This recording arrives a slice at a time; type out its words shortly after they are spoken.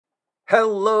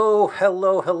Hello,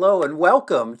 hello, hello, and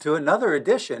welcome to another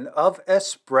edition of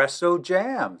Espresso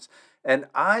Jams. And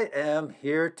I am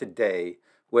here today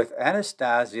with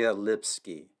Anastasia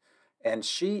Lipske, and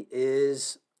she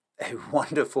is a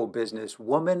wonderful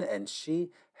businesswoman, and she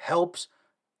helps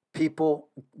people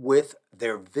with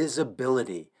their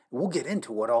visibility. We'll get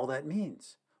into what all that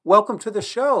means. Welcome to the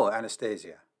show,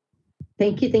 Anastasia.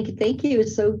 Thank you, thank you, thank you.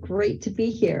 It's so great to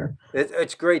be here.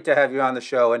 It's great to have you on the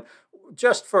show. And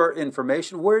just for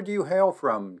information, where do you hail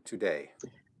from today?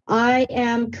 I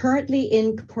am currently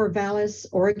in Corvallis,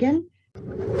 Oregon.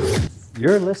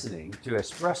 You're listening to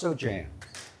Espresso Jams,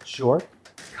 short,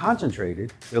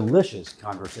 concentrated, delicious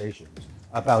conversations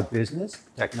about business,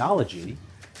 technology,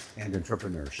 and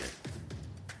entrepreneurship.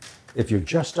 If you're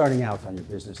just starting out on your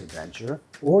business adventure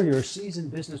or you're a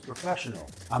seasoned business professional,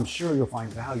 I'm sure you'll find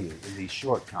value in these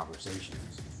short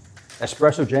conversations.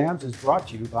 Espresso Jams is brought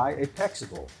to you by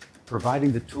𝐏𝐸𝐴,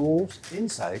 providing the tools,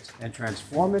 insights, and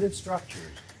transformative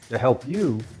structures to help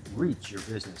you reach your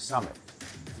business summit.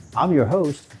 I'm your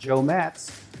host, Joe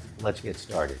Matz. Let's get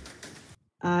started.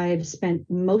 I've spent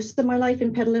most of my life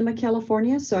in Petaluma,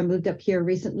 California, so I moved up here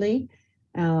recently.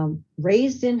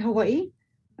 Raised in Hawaii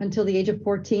until the age of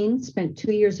 14, spent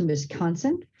 2 years in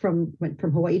Wisconsin, went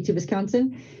from Hawaii to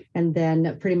Wisconsin, and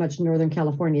then pretty much Northern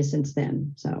California since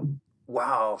then.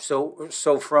 Wow. So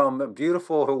from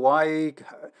beautiful Hawaii,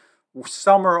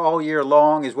 summer all year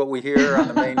long is what we hear on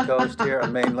the main coast here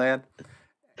on mainland,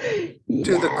 Yes.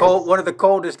 to the cold, one of the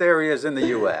coldest areas in the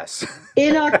U.S.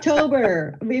 In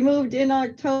October. We moved in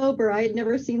October. I had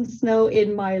never seen snow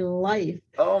in my life.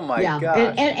 Oh my Yeah.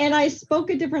 gosh. And I spoke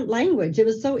a different language. It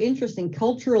was so interesting.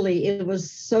 Culturally, it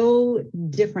was so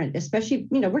different, especially,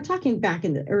 we're talking back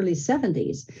in the early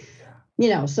 70s.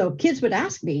 So kids would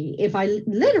ask me if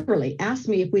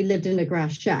we lived in a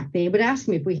grass shack. They would ask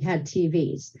me if we had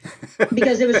TVs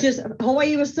because it was just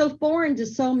Hawaii was so foreign to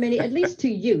so many, at least to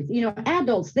youth.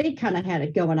 Adults, they kind of had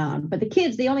it going on, but the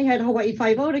kids, they only had Hawaii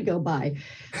 5.0 to go by.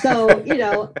 So,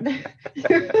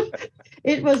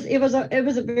 it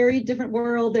was a very different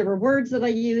world. There were words that I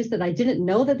used that I didn't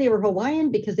know that they were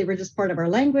Hawaiian because they were just part of our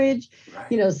language.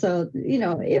 Right. So,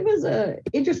 it was a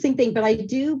interesting thing, but I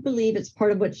do believe it's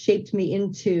part of what shaped me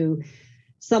into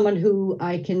someone who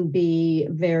I can be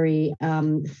very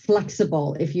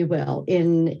flexible, if you will,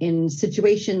 in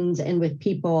situations and with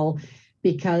people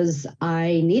because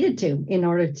I needed to in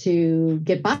order to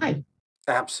get by.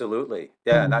 Absolutely.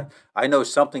 Yeah. And I know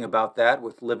something about that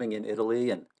with living in Italy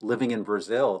and living in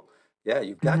Brazil. Yeah,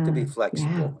 you've got to be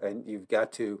flexible and you've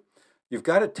got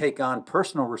to take on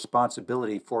personal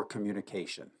responsibility for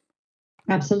communication.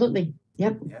 Absolutely.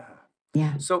 Yep. Yeah.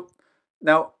 Yeah. So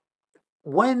now,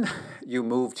 when you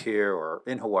moved here or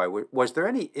in Hawaii, was there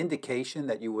any indication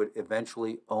that you would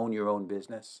eventually own your own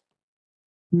business?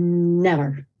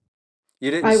 Never.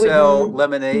 You didn't I would. sell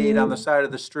lemonade on the side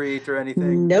of the street or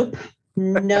anything? Nope.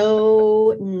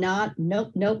 No,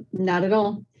 nope, not at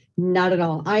all. Not at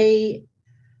all.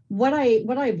 What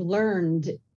I've learned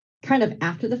kind of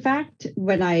after the fact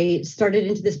when I started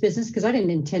into this business, because I didn't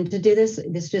intend to do this.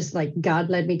 This just like God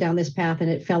led me down this path and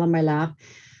it fell in my lap.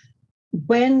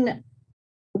 When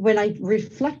I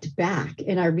reflect back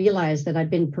and I realized that I've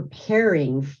been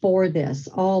preparing for this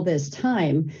all this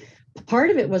time, part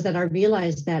of it was that I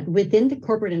realized that within the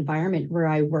corporate environment where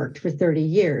I worked for 30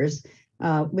 years,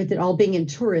 with it all being in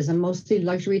tourism, mostly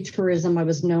luxury tourism, I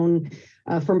was known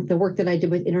from the work that I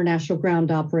did with international ground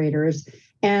operators.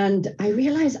 And I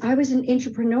realized I was an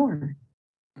entrepreneur.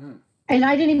 And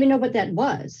I didn't even know what that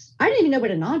was. I didn't even know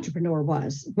what an entrepreneur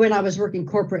was when I was working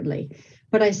corporately.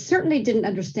 But I certainly didn't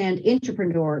understand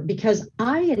entrepreneur because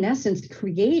I, in essence,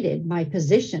 created my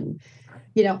position.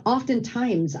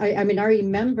 Oftentimes, I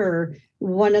remember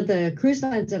one of the cruise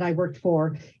lines that I worked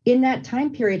for, in that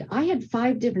time period, I had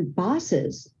 5 different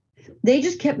bosses. They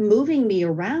just kept moving me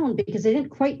around because they didn't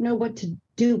quite know what to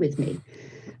do with me.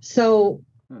 So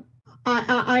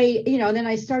then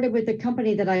I started with the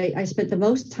company that I spent the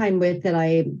most time with, that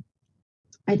I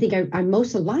think I'm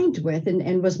most aligned with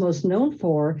and was most known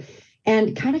for,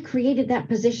 and kind of created that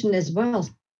position as well. I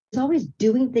was always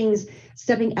doing things,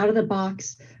 stepping out of the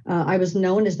box. I was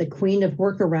known as the queen of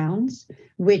workarounds,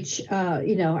 which, I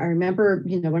remember,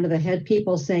 one of the head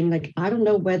people saying, like, I don't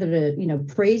know whether to,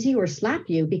 praise you or slap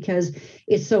you because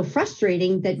it's so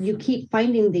frustrating that you keep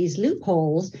finding these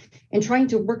loopholes and trying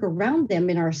to work around them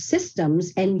in our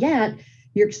systems. And yet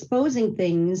you're exposing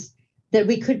things that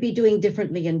we could be doing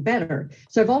differently and better.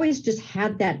 So I've always just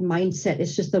had that mindset.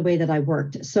 It's just the way that I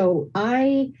worked. So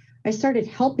I started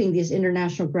helping these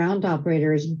international ground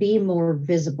operators be more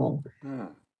visible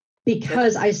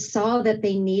because I saw that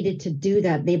they needed to do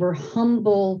that. They were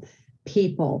humble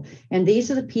people. And these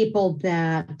are the people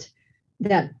that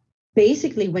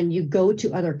basically, when you go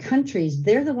to other countries,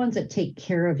 they're the ones that take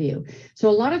care of you. So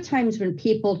a lot of times when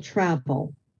people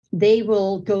travel, they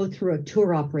will go through a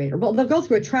tour operator. Well, they'll go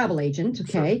through a travel agent,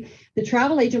 okay? Sure. The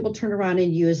travel agent will turn around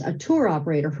and use a tour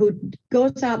operator who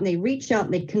goes out and they reach out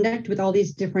and they connect with all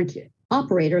these different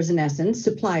operators, in essence,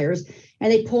 suppliers, and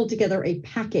they pull together a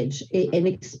package, an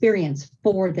experience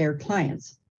for their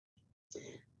clients.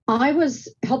 I was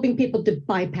helping people to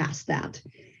bypass that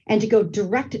and to go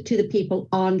direct to the people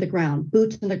on the ground,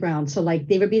 boots on the ground. So like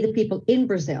they would be the people in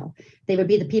Brazil, they would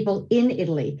be the people in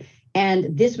Italy,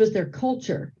 and this was their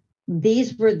culture.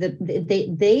 These were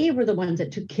they were the ones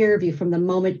that took care of you from the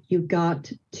moment you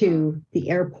got to the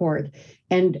airport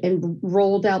and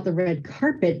rolled out the red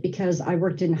carpet, because I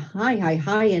worked in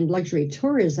high-end luxury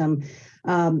tourism.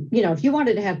 If you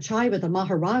wanted to have chai with a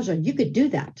Maharaja, you could do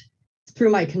that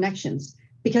through my connections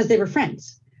because they were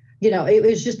friends. It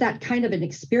was just that kind of an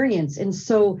experience. And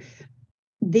so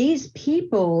these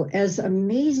people, as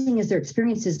amazing as their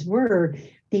experiences were,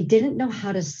 they didn't know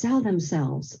how to sell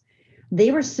themselves.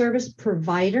 They were service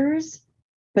providers,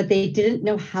 but they didn't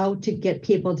know how to get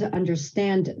people to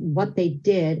understand what they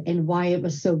did and why it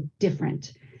was so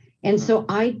different. And so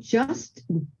I just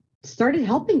started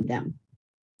helping them.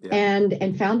 Yeah.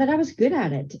 And found that I was good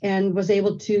at it and was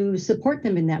able to support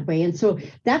them in that way. And so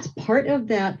that's part of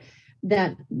that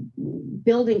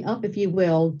building up, if you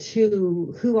will,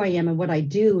 to who I am and what I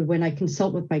do. When I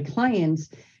consult with my clients,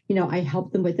 I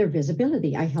help them with their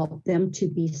visibility. I help them to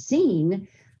be seen,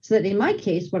 so that in my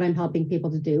case, what I'm helping people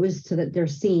to do is so that they're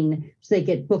seen, so they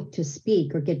get booked to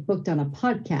speak or get booked on a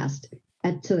podcast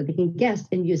so that they can guest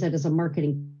and use that as a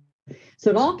marketing. So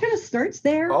it all kind of starts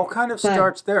there.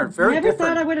 And very never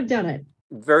thought I would have done it.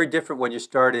 Very different when you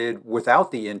started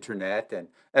without the internet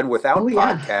and without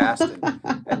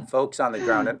podcasts and folks on the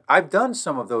ground. And I've done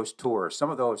some of those tours, some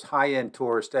of those high-end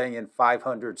tours, staying in $500,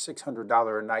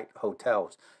 $600 a night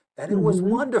hotels. And it was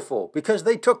wonderful because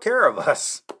they took care of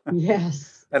us.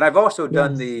 Yes. And I've also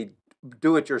done the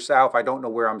do-it-yourself. I don't know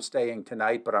where I'm staying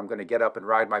tonight, but I'm going to get up and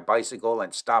ride my bicycle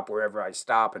and stop wherever I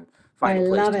stop and find a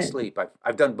place to sleep.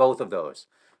 I've done both of those.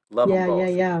 Love them both.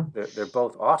 Yeah. They're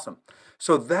both awesome.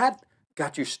 So that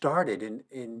got you started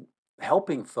in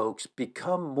helping folks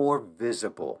become more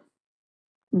visible.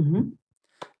 Mm-hmm.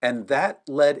 And that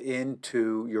led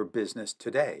into your business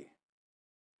today.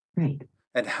 Right.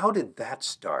 And how did that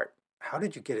start? How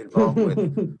did you get involved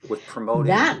with promoting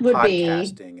that would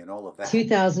podcasting be and all of that?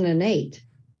 2008.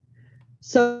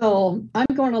 So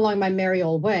I'm going along my merry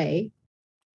old way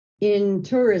in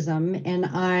tourism, and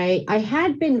I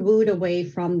had been wooed away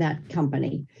from that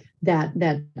company that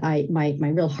my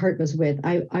real heart was with.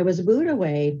 I was wooed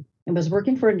away and was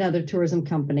working for another tourism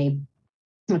company,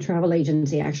 a travel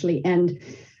agency actually, and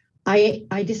I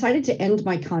decided to end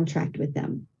my contract with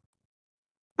them.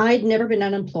 I'd never been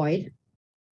unemployed.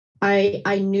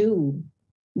 I knew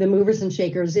the movers and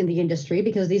shakers in the industry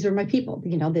because these are my people.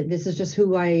 This is just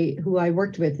who I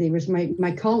worked with. They were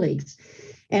my colleagues.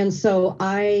 And so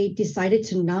I decided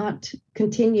to not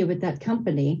continue with that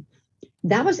company.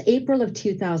 That was April of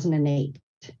 2008.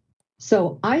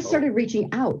 So I started reaching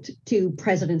out to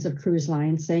presidents of cruise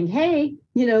lines saying, hey,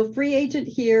 free agent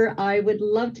here. I would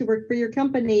love to work for your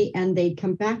company. And they'd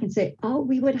come back and say, oh,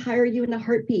 we would hire you in a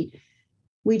heartbeat.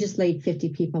 We just laid 50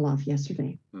 people off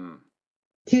yesterday.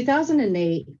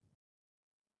 2008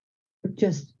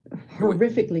 just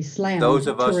horrifically slammed those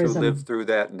of us tourism. who lived through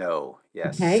that know.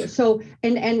 Yes. Okay. So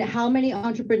and how many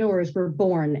entrepreneurs were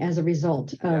born as a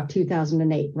result of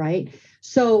 2008, right?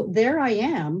 So there I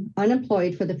am,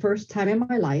 unemployed for the first time in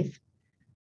my life.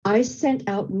 I sent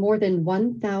out more than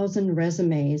 1,000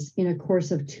 resumes in a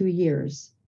course of 2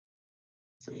 years.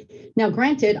 Now,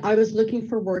 granted, I was looking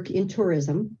for work in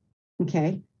tourism.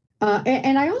 Okay.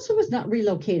 And I also was not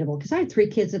relocatable because I had 3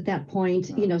 kids at that point,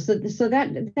 so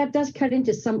that does cut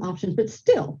into some options, but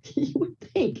still, you would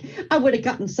think I would have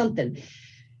gotten something.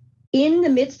 In the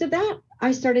midst of that,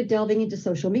 I started delving into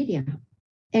social media.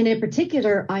 And in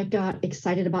particular, I got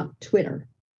excited about Twitter.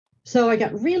 So I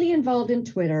got really involved in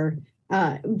Twitter,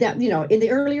 in the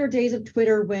earlier days of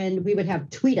Twitter when we would have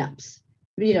tweet ups.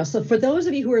 So for those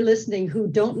of you who are listening who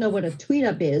don't know what a tweet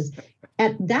up is,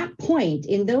 at that point,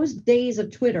 in those days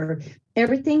of Twitter,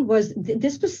 everything was,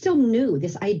 this was still new,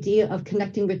 this idea of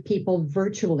connecting with people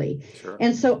virtually. Sure.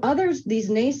 And so these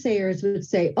naysayers would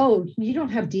say, oh, you don't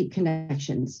have deep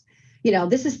connections.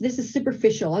 This is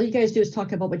superficial. All you guys do is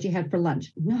talk about what you had for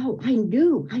lunch. No, I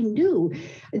knew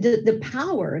the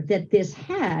power that this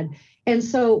had. And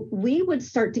so we would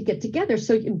start to get together.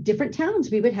 So in different towns,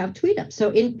 we would have tweet ups.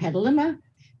 So in Petaluma,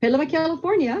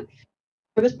 California,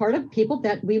 was part of people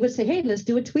that we would say, hey, let's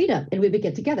do a tweet up, and we would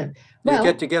get together. You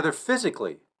get together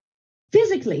physically?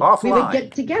 Physically. Offline. We would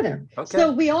get together. Okay.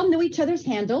 So we all knew each other's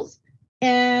handles,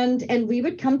 and we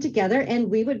would come together and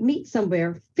we would meet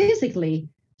somewhere physically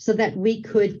so that we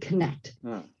could connect.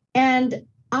 And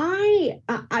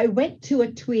I went to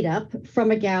a tweet up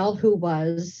from a gal who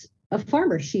was a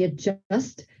farmer. She had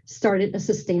just started a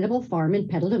sustainable farm in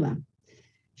Petaluma.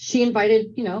 She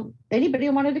invited, anybody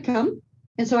who wanted to come.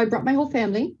 And so I brought my whole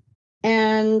family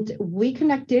and we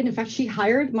connected. In fact, she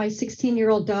hired my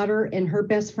 16-year-old daughter and her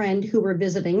best friend who were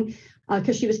visiting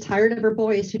because she was tired of her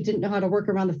boys who didn't know how to work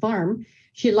around the farm.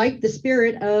 She liked the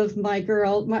spirit of my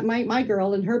girl, my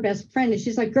girl and her best friend. And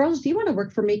she's like, girls, do you want to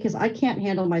work for me? Because I can't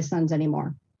handle my sons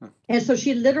anymore. And so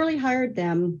she literally hired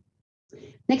them.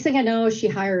 Next thing I know, she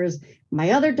hires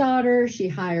my other daughter. She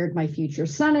hired my future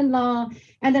son-in-law.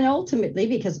 And then ultimately,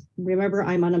 because remember,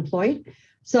 I'm unemployed.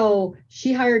 So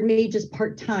she hired me just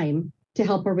part-time to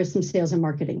help her with some sales and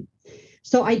marketing.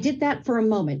 So I did that for a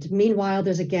moment. Meanwhile,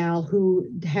 there's a gal who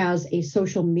has a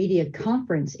social media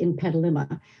conference in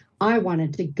Petaluma. I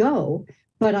wanted to go,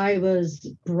 but I was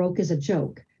broke as a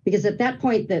joke because at that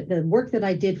point, the work that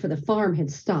I did for the farm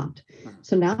had stopped.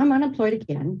 So now I'm unemployed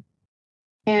again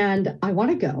and I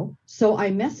want to go. So I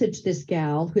messaged this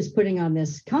gal who's putting on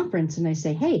this conference and I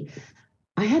say, hey,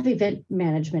 I have event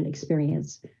management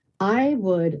experience. I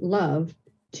would love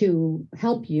to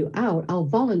help you out. I'll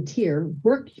volunteer,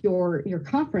 work your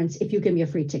conference if you give me a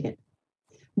free ticket.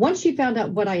 Once she found out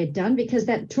what I had done, because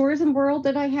that tourism world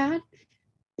that I had,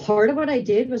 part of what I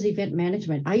did was event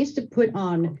management. I used to put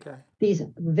on these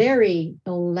very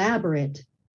elaborate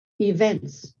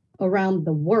events around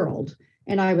the world.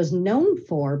 And I was known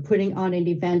for putting on an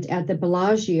event at the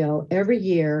Bellagio every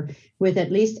year with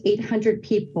at least 800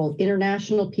 people,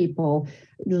 international people,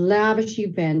 lavish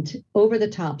event, over the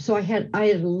top. So I had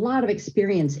a lot of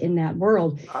experience in that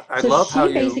world. I love how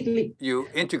you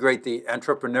integrate the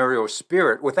entrepreneurial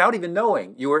spirit without even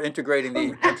knowing you were integrating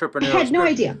the entrepreneurial spirit. I had no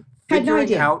idea.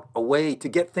 Figuring out a way to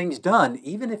get things done,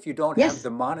 even if you don't have the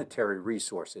monetary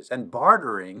resources, and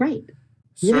bartering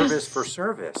service for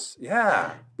service.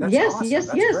 Yeah, that's awesome.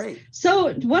 That's great.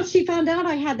 So once she found out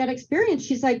I had that experience,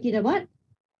 she's like, you know what?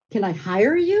 Can I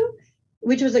hire you?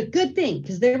 Which was a good thing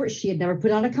because she had never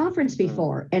put on a conference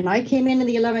before. And I came in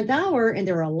the 11th hour and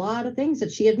there were a lot of things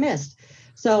that she had missed.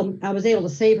 So I was able to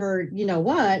save her,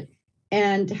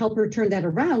 and help her turn that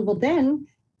around. Well, then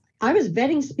I was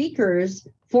vetting speakers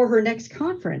for her next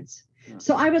conference.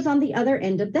 So I was on the other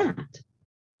end of that.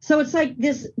 So it's like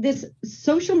this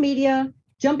social media,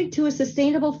 jumping to a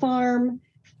sustainable farm,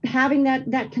 having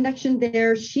that connection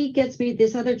there. She gets me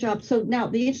this other job. So now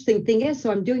the interesting thing is, so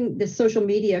I'm doing this social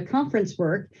media conference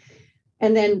work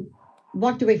and then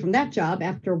walked away from that job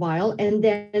after a while. And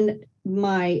then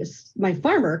my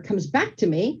farmer comes back to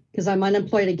me because I'm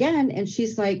unemployed again. And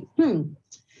she's like,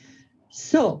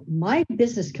 so my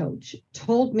business coach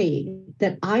told me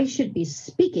that I should be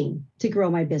speaking to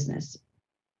grow my business.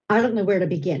 I don't know where to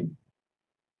begin.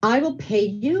 I will pay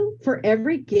you for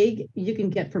every gig you can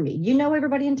get for me. You know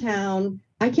everybody in town.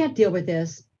 I can't deal with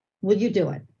this. Will you do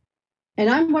it? And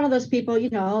I'm one of those people,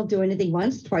 I'll do anything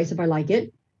once, twice if I like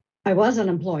it. I was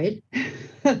unemployed.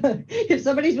 If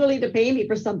somebody's willing to pay me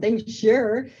for something,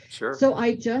 sure. So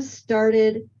I just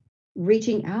started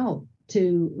reaching out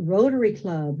to Rotary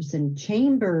clubs and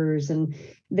chambers and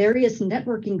various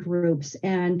networking groups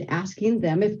and asking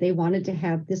them if they wanted to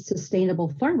have this sustainable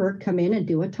farmer come in and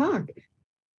do a talk.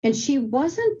 And she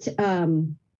wasn't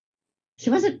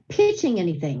pitching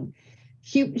anything.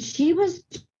 She was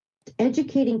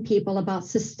educating people about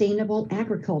sustainable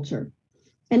agriculture,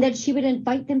 and that she would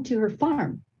invite them to her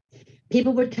farm.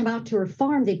 People would come out to her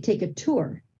farm, they'd take a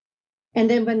tour. And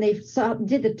then when they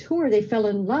did the tour, they fell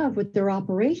in love with their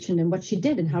operation and what she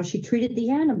did and how she treated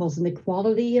the animals and the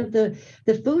quality of the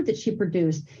food that she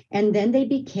produced. And then they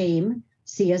became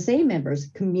CSA members,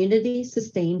 Community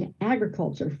Sustained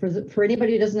Agriculture. For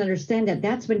anybody who doesn't understand that,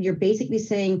 that's when you're basically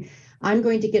saying, I'm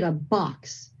going to get a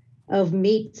box of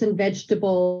meats and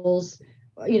vegetables,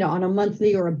 on a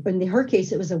monthly or in her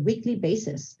case, it was a weekly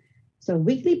basis. So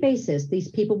weekly basis, these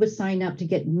people would sign up to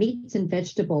get meats and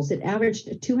vegetables. It averaged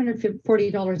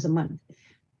 $240 a month.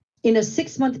 In a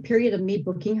 6-month period of me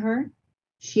booking her,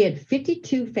 she had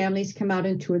 52 families come out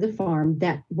and tour the farm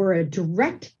that were a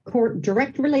direct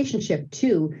relationship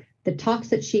to the talks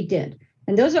that she did.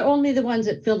 And those are only the ones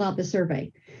that filled out the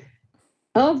survey.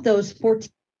 Of those, 14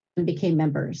 became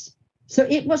members. So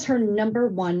it was her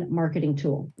 #1 marketing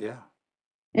tool. Yeah.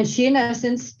 And she, in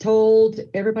essence, told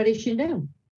everybody she knew.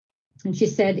 And she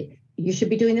said, you should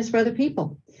be doing this for other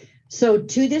people. So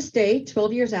to this day,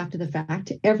 12 years after the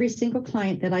fact, every single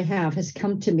client that I have has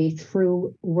come to me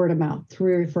through word of mouth,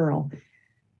 through referral,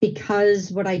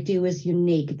 because what I do is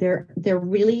unique. There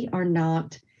really are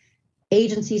not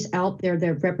agencies out there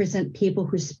that represent people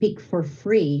who speak for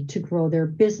free to grow their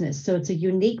business. So it's a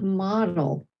unique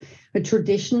model. A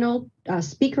traditional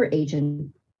speaker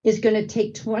agent is going to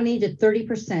take 20 to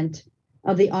 30%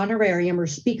 of the honorarium or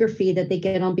speaker fee that they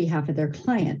get on behalf of their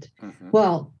client. Mm-hmm.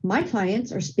 Well, my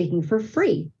clients are speaking for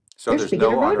free. So there's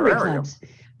no honorarium.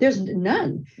 There's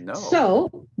none. No.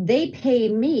 So they pay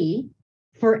me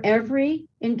for every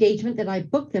engagement that I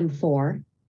book them for,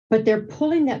 but they're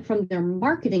pulling that from their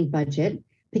marketing budget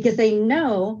because they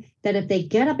know that if they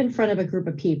get up in front of a group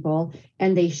of people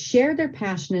and they share their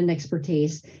passion and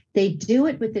expertise, they do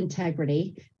it with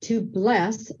integrity to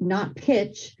bless, not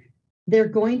pitch, they're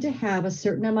going to have a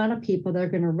certain amount of people that are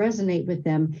going to resonate with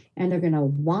them and they're going to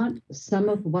want some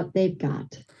of what they've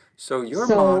got. So your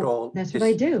model, that's what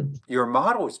I do. Your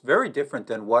model is very different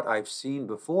than what I've seen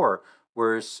before,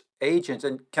 whereas agents,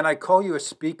 and can I call you a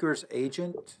speaker's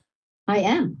agent? I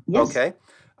am, yes. Okay.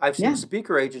 I've seen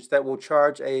speaker agents that will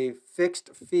charge a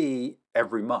fixed fee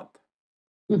every month.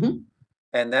 Mm-hmm.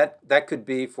 And that could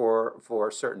be for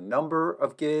a certain number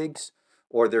of gigs,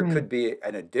 or there could be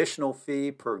an additional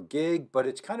fee per gig, but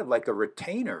it's kind of like a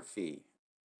retainer fee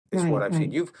is what I've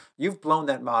seen. You've blown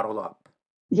that model up.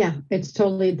 Yeah, it's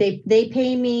totally, they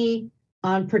pay me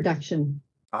on production.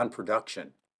 On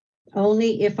production.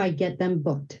 Only if I get them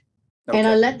booked. Okay. And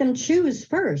I let them choose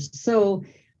first. So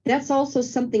that's also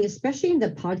something, especially in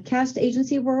the podcast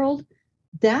agency world,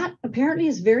 that apparently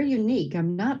is very unique.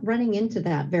 I'm not running into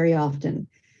that very often.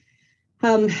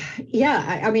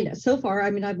 I mean, so far,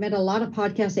 I've met a lot of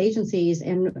podcast agencies,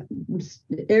 and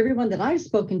everyone that I've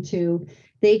spoken to,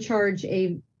 they charge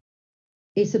a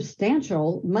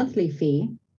substantial monthly fee,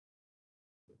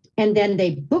 and then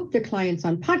they book their clients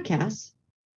on podcasts,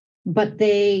 but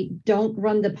they don't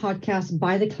run the podcast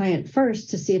by the client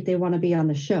first to see if they want to be on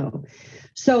the show.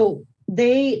 So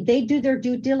they do their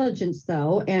due diligence,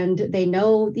 though, and they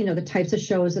know, the types of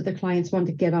shows that the clients want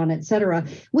to get on, et cetera,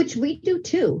 which we do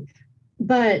too.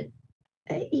 But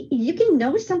you can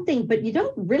know something, but you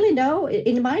don't really know,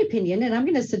 in my opinion, and I'm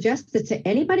going to suggest that to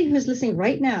anybody who's listening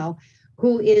right now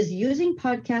who is using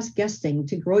podcast guesting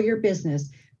to grow your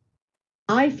business,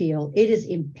 I feel it is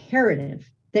imperative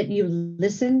that you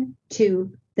listen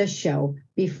to the show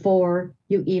before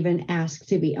you even ask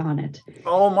to be on it.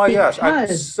 Oh my gosh,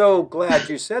 I'm so glad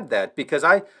you said that, because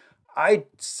I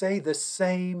say the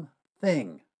same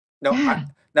thing.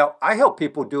 Now, I help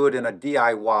people do it in a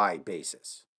DIY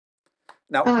basis.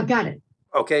 Now, got it.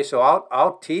 Okay, so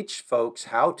I'll teach folks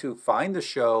how to find the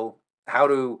show, how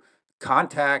to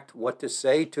contact, what to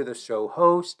say to the show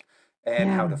host,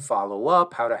 and how to follow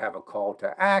up, how to have a call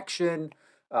to action,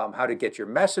 how to get your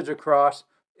message across.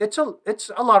 It's a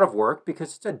lot of work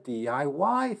because it's a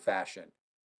DIY fashion.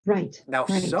 Right. Now,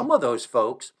 some of those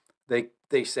folks, they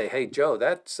say, "Hey, Joe,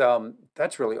 that's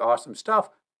really awesome stuff.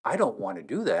 I don't want to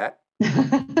do that.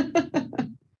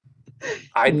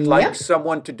 I'd like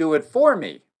someone to do it for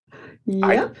me."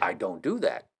 Yep. I don't do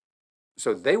that.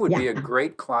 So they would be a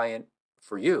great client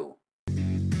for you.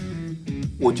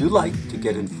 Would you like to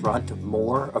get in front of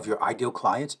more of your ideal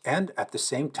clients and at the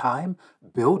same time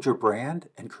build your brand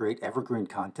and create evergreen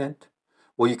content?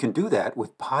 Well, you can do that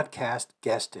with podcast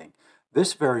guesting.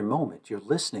 This very moment, you're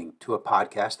listening to a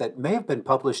podcast that may have been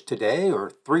published today or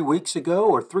 3 weeks ago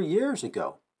or 3 years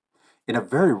ago. In a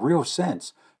very real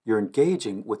sense, you're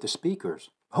engaging with the speakers,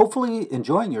 hopefully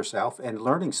enjoying yourself and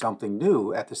learning something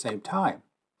new at the same time.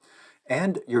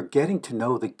 And you're getting to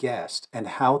know the guest and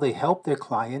how they help their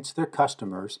clients, their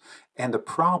customers, and the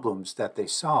problems that they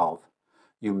solve.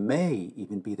 You may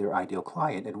even be their ideal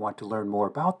client and want to learn more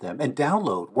about them and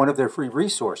download one of their free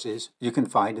resources you can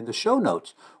find in the show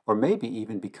notes, or maybe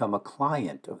even become a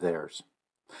client of theirs.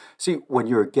 See, when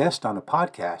you're a guest on a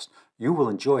podcast, you will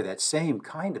enjoy that same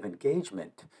kind of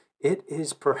engagement. It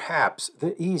is perhaps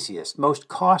the easiest, most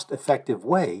cost-effective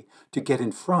way to get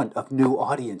in front of new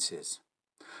audiences.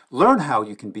 Learn how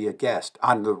you can be a guest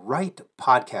on the right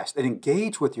podcast and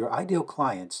engage with your ideal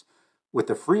clients with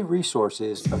the free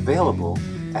resources available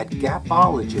at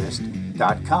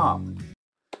𝐏𝐴Pologist.com.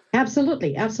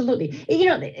 Absolutely, absolutely.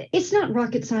 It's not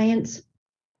rocket science.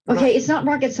 Okay, It's not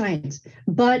rocket science,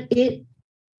 but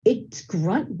it's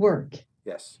grunt work.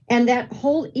 Yes. And that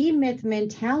whole E-Myth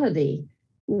mentality,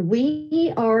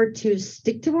 we are to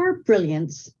stick to our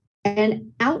brilliance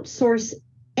and outsource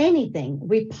anything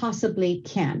we possibly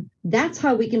can. That's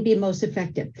how we can be most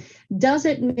effective. Does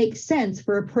it make sense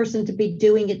for a person to be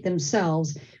doing it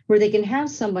themselves where they can have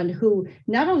someone who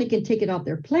not only can take it off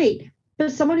their plate,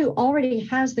 but someone who already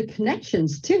has the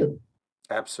connections too.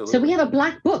 Absolutely. So we have a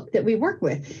black book that we work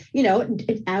with,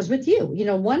 as with you,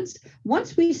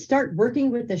 once we start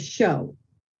working with the show,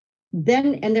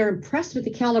 then, and they're impressed with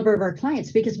the caliber of our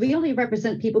clients, because we only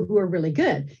represent people who are really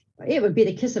good. It would be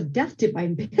the kiss of death to my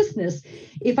business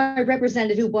if I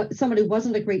represented someone who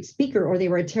wasn't a great speaker or they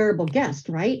were a terrible guest,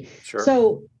 right? Sure.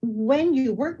 So when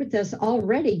you work with us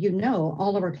already,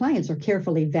 all of our clients are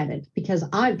carefully vetted, because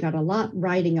I've got a lot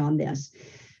riding on this.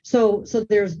 So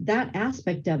there's that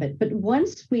aspect of it. But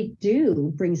once we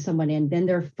do bring someone in, then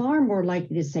they're far more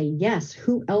likely to say, yes,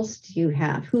 who else do you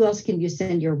have? Who else can you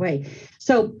send your way?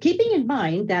 So keeping in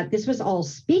mind that this was all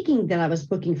speaking that I was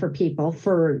booking for people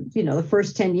for, the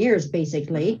first 10 years,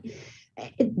 basically,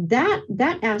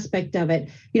 that aspect of it,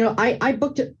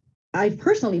 I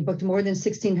personally booked more than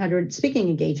 1,600 speaking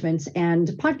engagements and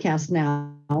podcasts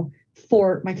now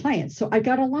for my clients. So I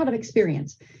got a lot of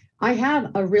experience. I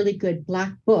have a really good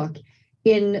black book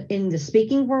in the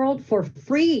speaking world for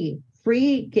free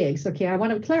gigs. Okay, I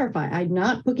want to clarify. I'm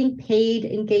not booking paid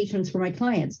engagements for my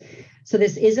clients. So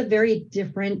this is a very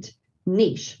different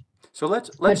niche. So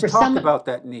let's talk about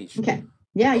that niche. Okay.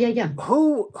 Yeah.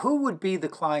 Who would be the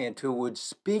client who would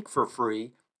speak for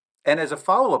free? And as a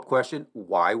follow-up question,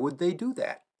 why would they do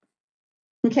that?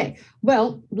 Okay.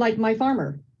 Well, like my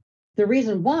farmer. The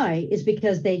reason why is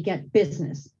because they get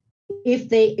business. If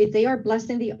they are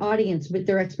blessing the audience with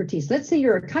their expertise, let's say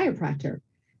you're a chiropractor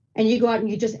and you go out and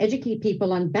you just educate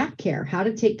people on back care, how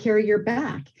to take care of your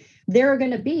back. There are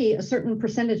going to be a certain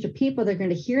percentage of people that are going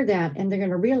to hear that and they're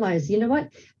going to realize, you know what,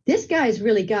 this guy's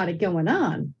really got it going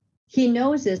on. He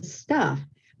knows his stuff.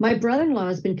 My brother-in-law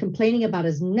has been complaining about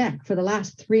his neck for the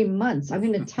last 3 months. I'm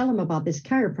going to tell him about this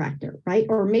chiropractor, right?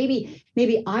 Or maybe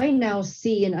I now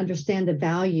see and understand the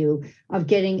value of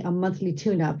getting a monthly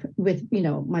tune-up with,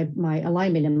 my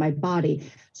alignment in my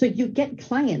body. So you get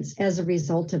clients as a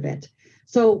result of it.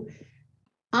 So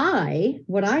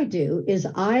what I do is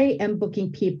I am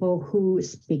booking people who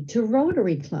speak to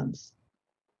Rotary clubs,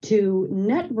 to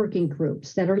networking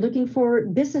groups that are looking for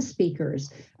business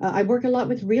speakers. I work a lot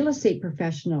with real estate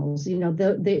professionals.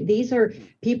 These are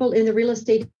people in the real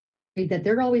estate that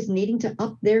they're always needing to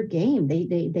up their game.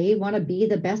 They want to be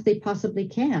the best they possibly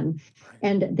can.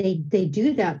 And they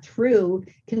do that through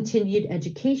continued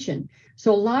education.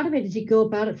 So a lot of it is you go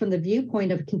about it from the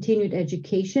viewpoint of continued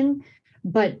education,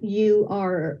 but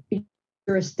you're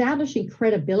establishing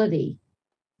credibility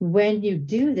when you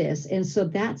do this. And so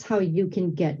that's how you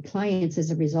can get clients as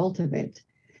a result of it.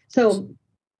 So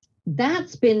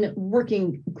that's been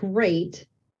working great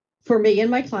for me and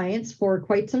my clients for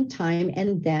quite some time.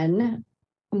 And then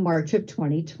March of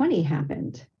 2020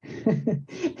 happened.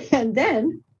 And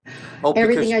then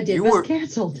everything I did was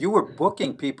canceled. You were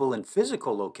booking people in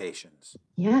physical locations.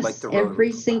 Yes, like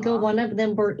every single one of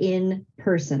them were in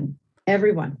person.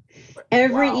 Everyone.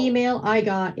 Every email I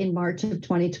got in March of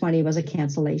 2020 was a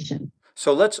cancellation.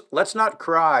 So let's not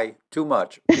cry too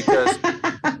much, because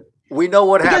we know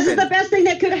what happened. Because it's the best thing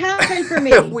that could happen for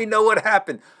me. We know what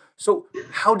happened. So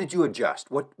how did you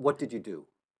adjust? What did you do?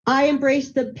 I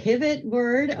embraced the pivot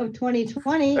word of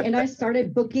 2020 and I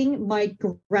started booking my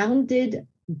grounded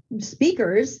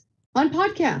speakers on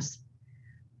podcasts.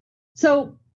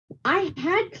 So I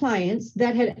had clients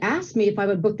that had asked me if I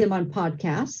would book them on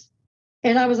podcasts.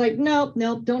 And I was like, nope,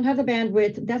 don't have the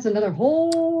bandwidth. That's another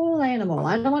whole animal.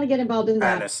 I don't want to get involved in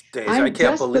that. Anastasia,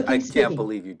 I can't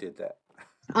believe you did that.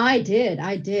 I did.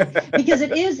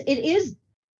 Because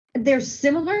they're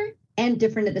similar and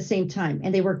different at the same time.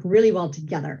 And they work really well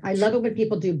together. I love it when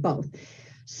people do both.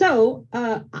 So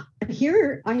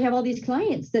here I have all these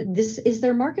clients that this is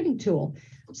their marketing tool.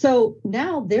 So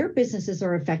now their businesses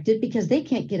are affected because they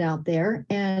can't get out there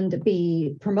and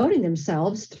be promoting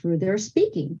themselves through their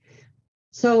speaking.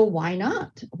 So why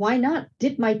not? Why not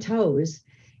dip my toes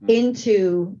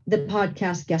into the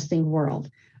podcast guesting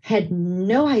world? Had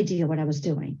no idea what I was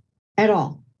doing at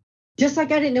all. Just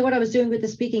like I didn't know what I was doing with the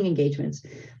speaking engagements.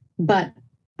 But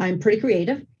I'm pretty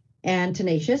creative and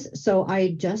tenacious. So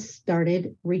I just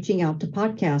started reaching out to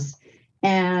podcasts.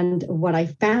 And what I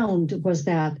found was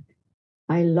that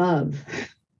I love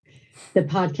the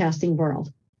podcasting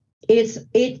world.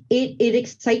 It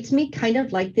excites me kind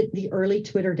of like the early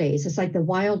Twitter days. It's like the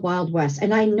wild, wild west.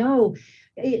 And I know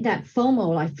that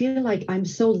FOMO, I feel like I'm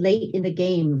so late in the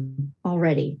game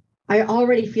already. I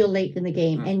already feel late in the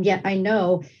game. And yet I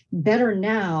know better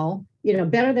now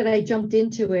better that I jumped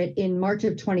into it in March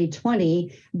of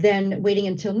 2020 than waiting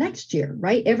until next year,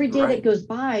 right? Every day that goes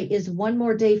by is one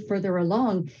more day further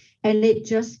along, and it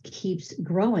just keeps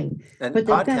growing. And but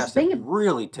the podcasts best thing, have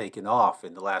really taken off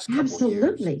in the last couple of years.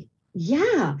 absolutely,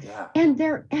 yeah. And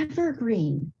they're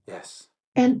evergreen. Yes.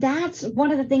 And that's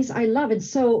one of the things I love. And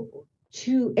so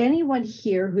to anyone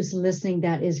here who's listening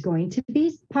that is going to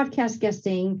be podcast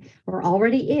guesting or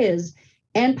already is,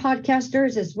 and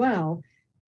podcasters as well,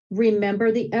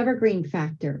 remember the evergreen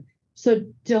factor. So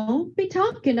don't be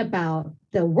talking about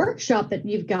the workshop that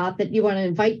you've got that you want to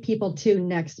invite people to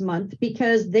next month,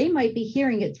 because they might be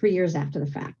hearing it 3 years after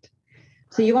the fact.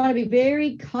 So you want to be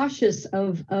very cautious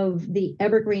of the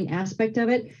evergreen aspect of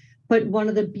it. But one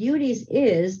of the beauties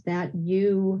is that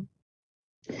you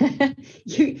can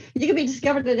be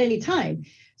discovered at any time.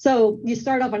 So you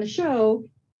start off on a show.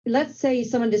 Let's say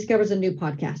someone discovers a new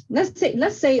podcast.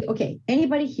 Let's say, okay,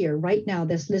 anybody here right now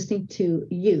that's listening to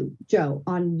you, Joe,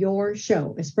 on your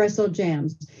show, Espresso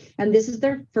Jams, and this is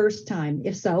their first time.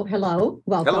 If so, hello,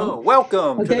 welcome. Hello,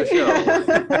 welcome to the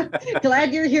show.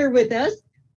 Glad you're here with us.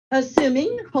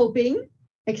 Assuming, hoping,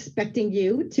 expecting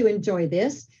you to enjoy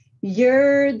this.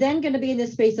 You're then going to be in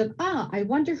this space of, I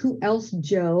wonder who else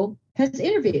Joe has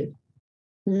interviewed.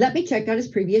 Let me check out his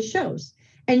previous shows.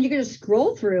 And you're going to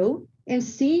scroll through and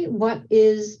see what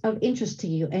is of interest to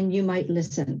you, and you might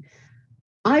listen.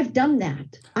 I've done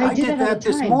that. I did that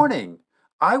this morning.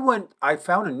 I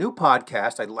found a new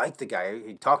podcast. I like the guy.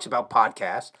 He talks about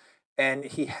podcasts, and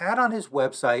he had on his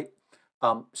website,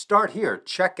 start here,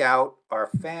 check out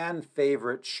our fan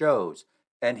favorite shows.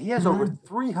 And he has over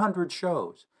 300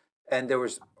 shows. And there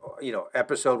was,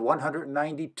 episode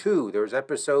 192, there was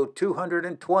episode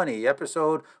 220,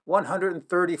 episode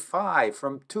 135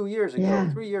 from 2 years ago,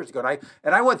 3 years ago.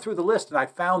 And I went through the list and I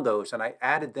found those and I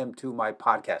added them to my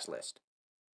podcast list.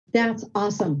 That's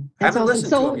awesome. I haven't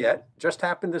listened to them yet. Just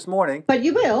happened this morning. But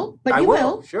you will. I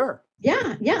will. Sure.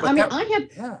 Yeah.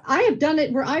 I have done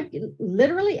it where I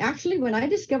literally, actually, when I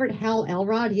discovered Hal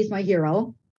Elrod, he's my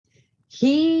hero.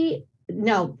 I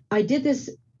did this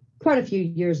quite a few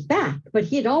years back, but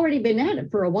he had already been at it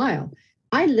for a while.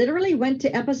 I literally went to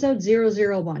episode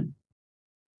 001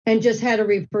 and just had a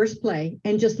reverse play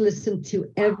and just listened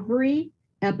to every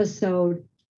episode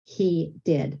he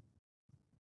did.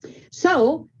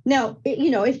 So now,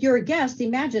 if you're a guest,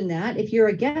 imagine that. If you're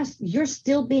a guest, you're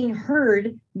still being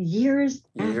heard years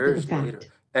after the fact. Later.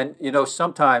 And,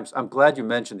 sometimes, I'm glad you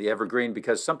mentioned the evergreen,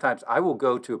 because sometimes I will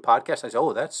go to a podcast and I say,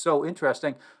 oh, that's so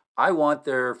interesting. I want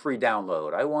their free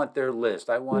download. I want their list.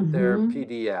 I want their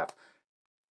PDF.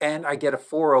 And I get a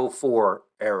 404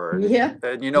 error. Yeah.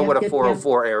 And you know what a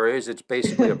 404 error is? It's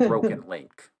basically a broken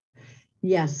link.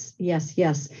 Yes.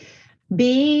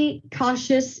 Be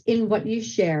cautious in what you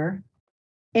share,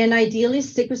 and ideally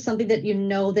stick with something that you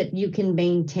know that you can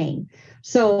maintain.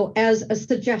 So as a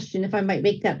suggestion, if I might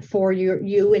make that for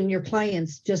you and your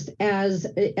clients, just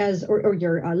or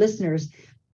your listeners,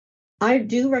 I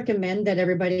do recommend that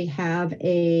everybody have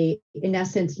in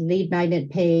essence, lead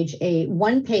magnet page, a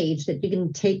one page that you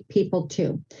can take people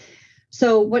to.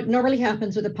 So what normally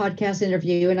happens with a podcast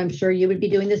interview, and I'm sure you would be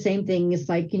doing the same thing, is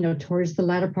like, towards the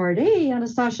latter part, hey,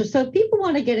 Anastasia, so if people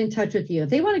want to get in touch with you, if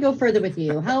they want to go further with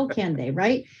you, how can they,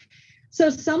 right? So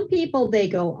some people, they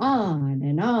go on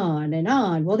and on and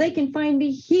on. Well, they can find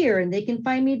me here and they can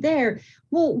find me there.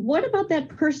 Well, what about that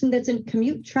person that's in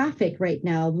commute traffic right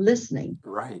now listening?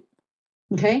 Right.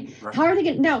 Okay. Right. How are they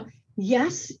going to? Now,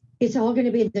 yes, it's all going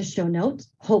to be in the show notes,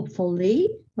 hopefully.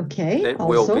 Okay. It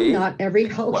also, will be. Not every,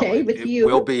 okay, with you.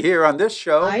 We'll be here on this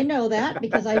show. I know that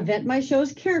because I vet my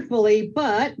shows carefully,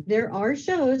 but there are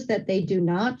shows that they do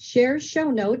not share show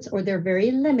notes, or they're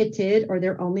very limited, or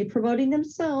they're only promoting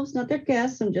themselves, not their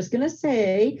guests. I'm just going to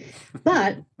say,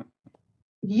 but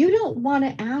you don't want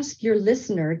to ask your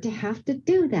listener to have to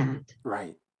do that.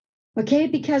 Right. Okay.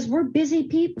 Because we're busy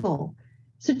people.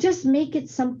 So just make it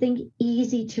something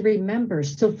easy to remember.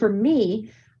 So for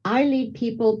me, I lead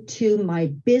people to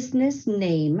my business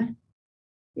name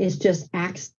is just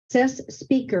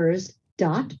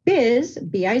accessspeakers.biz,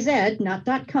 B-I-Z, not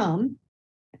 .com,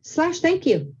 /thank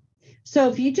you.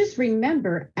 So if you just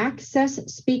remember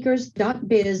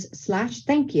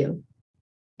accessspeakers.biz/thank you,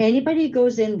 anybody who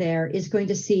goes in there is going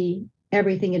to see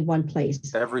everything in one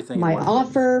place. Everything. My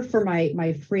offer for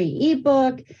my free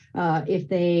ebook. If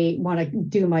they want to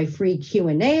do my free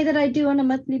Q&A that I do on a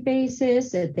monthly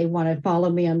basis, if they want to follow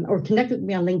me on or connect with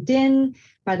me on LinkedIn.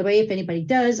 By the way, if anybody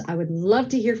does, I would love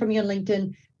to hear from you on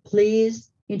LinkedIn. Please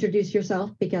introduce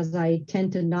yourself, because I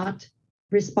tend to not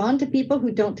respond to people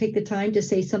who don't take the time to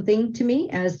say something to me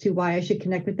as to why I should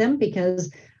connect with them, because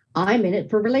I'm in it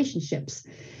for relationships.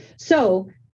 So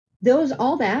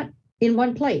all that in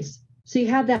one place. So you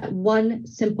have that one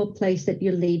simple place that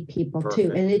you lead people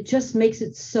to, and it just makes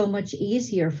it so much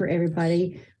easier for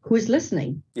everybody who's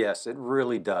listening. Yes, it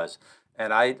really does.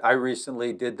 And I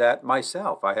recently did that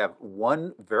myself. I have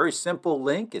one very simple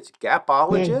link. It's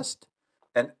𝐏𝐸ologist,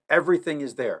 and everything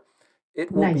is there.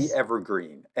 It will be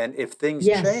evergreen. And if things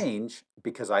change,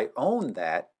 because I own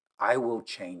that, I will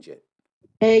change it.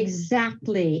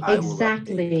 Exactly. Yeah.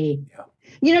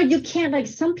 You know, you can't, like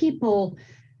some people,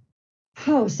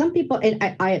 and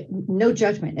I no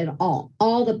judgment at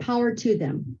all the power to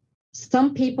them.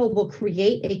 Some people will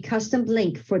create a custom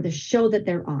link for the show that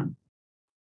they're on.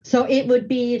 So it would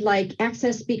be like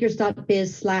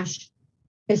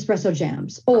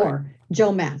accessspeakers.biz/espressojams or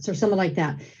Joe Matz or something like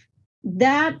that.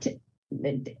 That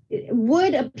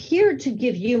would appear to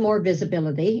give you more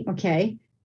visibility, okay?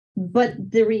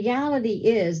 But the reality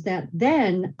is that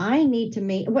then I need to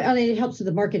make, well, it helps with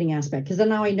the marketing aspect because then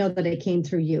now I know that it came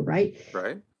through you, right?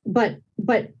 Right. But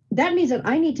that means that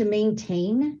I need to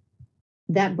maintain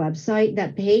that website,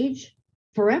 that page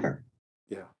forever.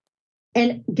 Yeah.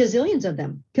 And gazillions of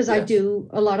them, because I do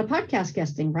a lot of podcast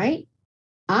guesting, right?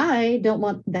 I don't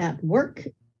want that work.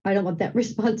 I don't want that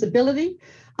responsibility.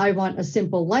 I want a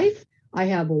simple life. I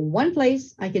have one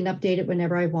place. I can update it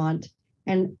whenever I want.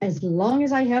 And as long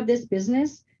as I have this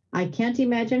business, I can't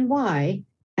imagine why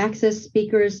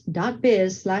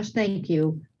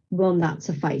accessspeakers.biz/thank-you will not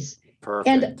suffice. Perfect.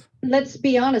 And let's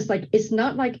be honest, like it's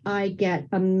not like I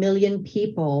get 1 million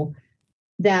people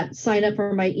that sign up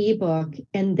for my ebook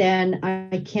and then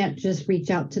I can't just reach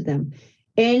out to them.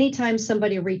 Anytime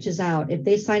somebody reaches out, if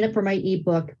they sign up for my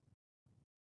ebook,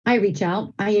 I reach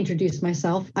out, I introduce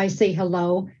myself, I say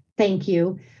hello, thank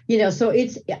you. You know, so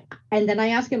and then I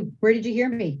ask them, where did you hear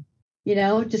me? You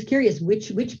know, just curious, which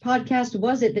podcast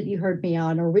was it that you heard me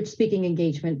on, or which speaking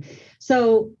engagement?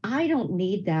 So I don't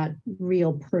need that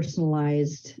real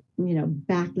personalized, you know,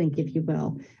 backlink, if you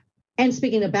will. And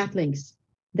speaking of backlinks,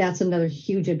 that's another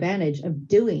huge advantage of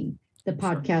doing the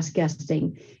podcast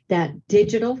guesting. That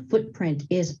digital footprint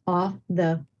is off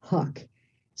the hook.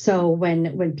 So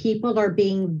when people are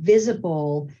being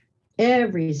visible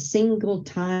every single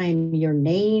time your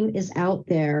name is out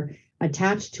there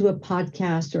attached to a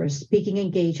podcast or a speaking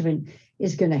engagement,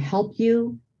 is going to help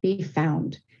you be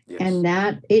found. Yes. And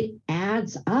that it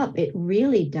adds up. It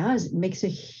really does. It makes a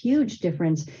huge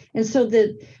difference. And so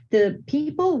the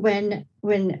people, when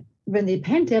the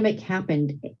pandemic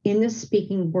happened in the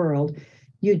speaking world,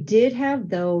 you did have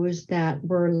those that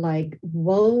were like,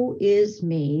 woe is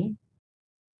me.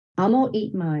 I'm going to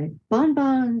eat my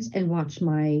bonbons and watch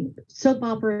my soap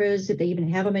operas, if they even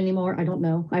have them anymore. I don't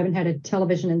know. I haven't had a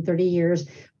television in 30 years.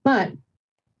 But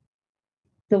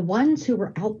the ones who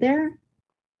were out there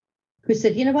who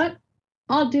said, you know what,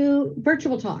 I'll do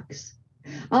virtual talks,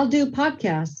 I'll do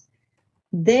podcasts,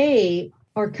 they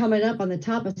are coming up on the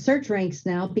top of search ranks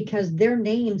now because their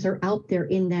names are out there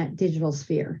in that digital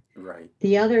sphere. Right.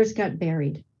 The others got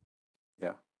buried.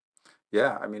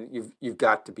 Yeah, I mean, you've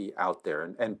got to be out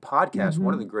there. And podcasts,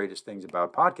 one of the greatest things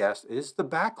about podcasts is the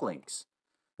backlinks.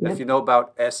 Yep. If you know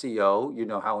about SEO, you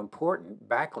know how important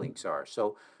backlinks are.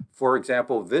 So, for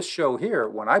example, this show here,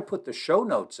 when I put the show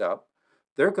notes up,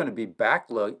 they're going to be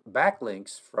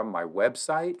backlinks from my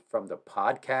website, from the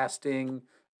podcasting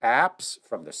apps,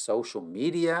 from the social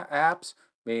media apps.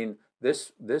 I mean,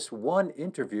 this one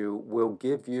interview will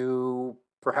give you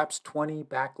perhaps 20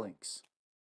 backlinks.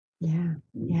 Yeah.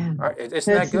 All right.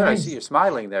 Isn't that good? Nice. I see you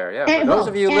smiling there. Yeah. For those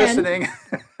of you listening,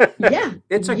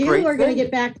 it's a great thing. You are going to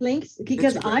get backlinks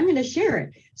because I'm going to share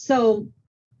it. So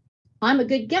I'm a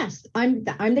good guest. I'm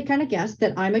the kind of guest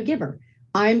that I'm a giver.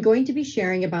 I'm going to be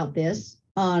sharing about this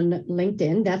on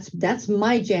LinkedIn. That's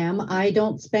my jam. I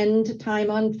don't spend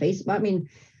time on Facebook. I mean,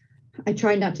 I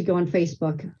try not to go on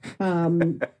Facebook,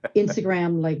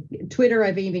 Instagram, like Twitter.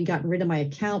 I've even gotten rid of my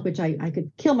account, which I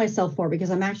could kill myself for because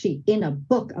I'm actually in a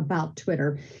book about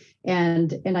Twitter,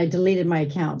 and I deleted my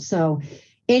account. So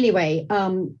anyway,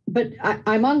 but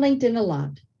I'm on LinkedIn a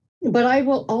lot, but I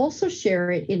will also share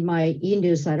it in my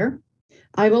e-newsletter.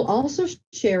 I will also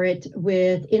share it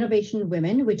with Innovation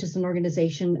Women, which is an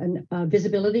organization, a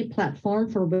visibility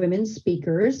platform for women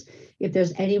speakers. If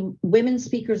there's any women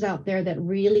speakers out there that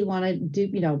really want to do,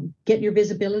 get your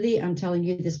visibility, I'm telling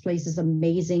you, this place is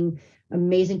amazing,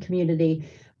 amazing community.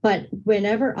 But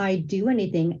whenever I do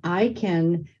anything, I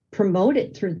can promote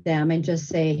it through them and just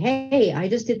say, hey, I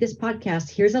just did this podcast.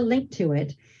 Here's a link to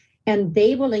it. And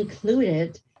they will include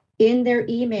it in their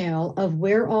email of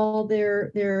where all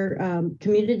their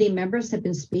community members have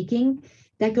been speaking.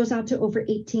 that goes out to over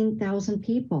 18,000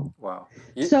 people. Wow.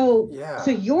 So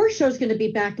your show's going to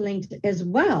be backlinked as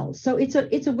well. So it's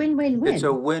a win-win-win. It's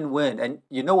a win-win. And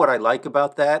you know what I like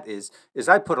about that is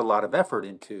I put a lot of effort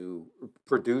into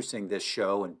producing this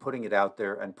show and putting it out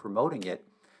there and promoting it.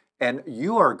 And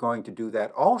you are going to do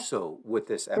that also with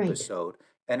this episode. Right.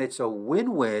 And it's a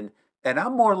win-win. And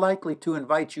I'm more likely to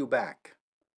invite you back.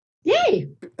 Yay!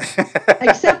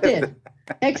 Accepted.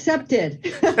 Accepted.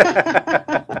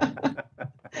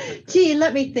 Gee,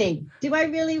 let me think. Do I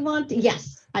really want to?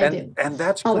 Yes, I do. And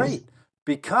that's great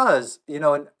because, you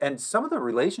know, and some of the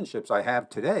relationships I have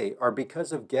today are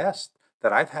because of guests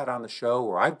that I've had on the show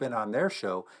or I've been on their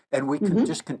show, and we can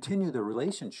just continue the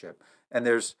relationship. And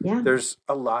there's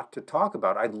a lot to talk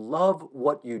about. I love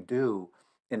what you do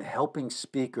in helping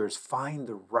speakers find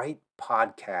the right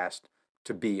podcast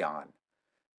to be on,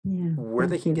 where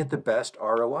they can get the best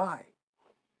ROI.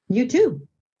 You too.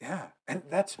 Yeah, and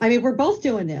that's. I mean, we're both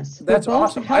doing this. That's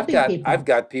awesome. I've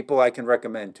got people I can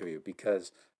recommend to you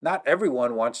because not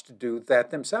everyone wants to do that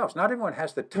themselves. Not everyone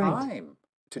has the time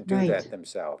to do that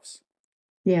themselves.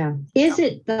 Yeah. Is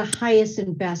it the highest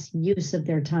and best use of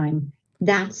their time?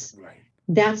 That's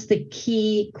the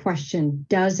key question.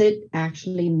 Does it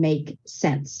actually make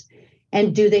sense?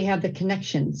 And do they have the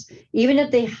connections? Even if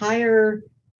they hire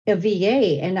a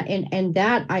VA, and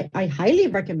that I highly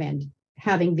recommend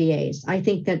having VAs. I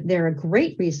think that they're a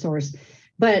great resource.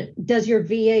 But does your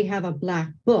VA have a black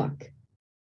book?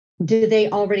 Do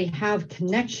they already have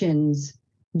connections?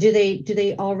 Do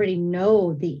they already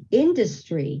know the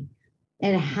industry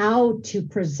and how to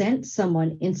present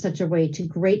someone in such a way to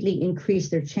greatly increase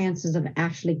their chances of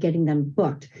actually getting them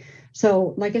booked?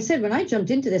 So, like I said, when I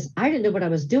jumped into this, I didn't know what I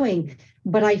was doing,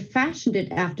 but I fashioned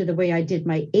it after the way I did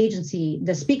my agency,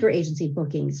 the speaker agency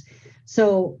bookings.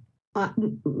 So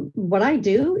what I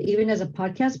do, even as a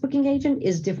podcast booking agent,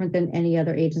 is different than any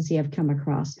other agency I've come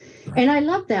across. Right. And I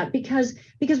love that because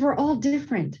we're all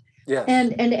different. Yes.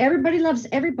 And everybody loves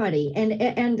everybody.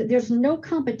 And there's no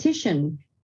competition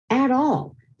at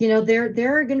all. You know, there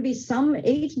are going to be some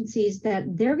agencies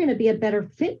that they're going to be a better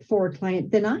fit for a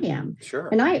client than I am. Sure.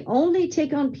 And I only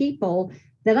take on people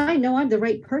that I know I'm the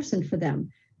right person for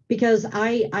them, because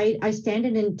I stand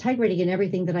in integrity in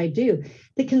everything that I do.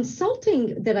 The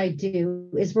consulting that I do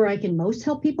is where I can most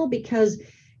help people because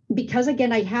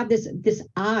again, I have the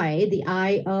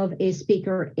eye of a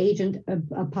speaker agent,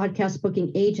 a podcast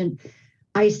booking agent.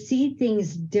 I see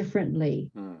things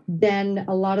differently than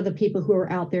a lot of the people who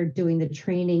are out there doing the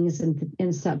trainings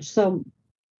and such. So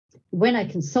when I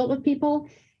consult with people,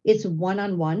 it's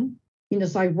one-on-one. You know,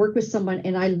 so I work with someone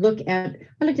and I looked at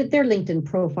their LinkedIn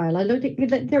profile. I looked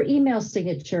at their email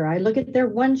signature. I look at their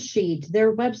one sheet,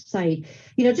 their website,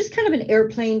 you know, just kind of an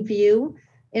airplane view.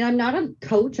 And I'm not a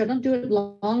coach. I don't do it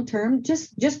long term,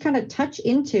 just kind of touch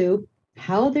into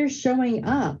how they're showing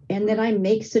up. And then I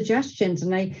make suggestions.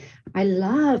 And I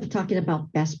love talking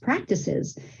about best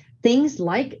practices, things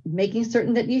like making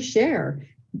certain that you share,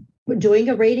 doing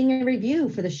a rating and review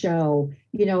for the show,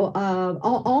 you know,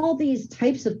 all these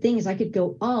types of things. I could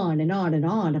go on and on and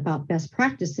on about best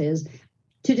practices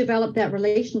to develop that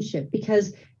relationship.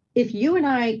 Because if you and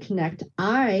I connect,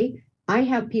 I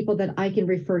have people that I can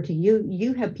refer to you.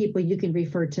 You have people you can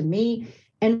refer to me,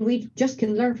 and we just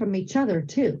can learn from each other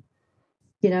too.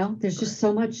 You know, there's just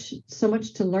so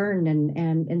much to learn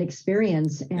and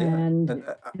experience, and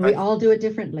we all do it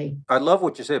differently. I love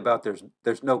what you say about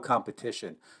there's no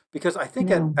competition, because I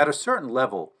think at a certain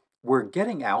level, we're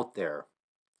getting out there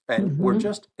and we're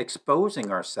just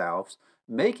exposing ourselves,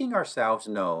 making ourselves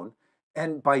known.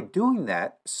 And by doing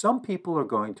that, some people are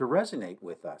going to resonate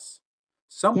with us.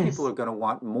 Some people are going to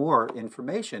want more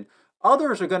information.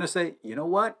 Others are going to say, you know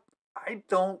what? I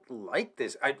don't like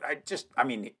this. I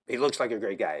mean, he looks like a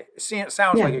great guy.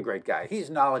 Sounds like a great guy. He's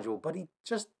knowledgeable, but he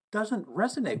just doesn't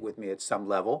resonate with me at some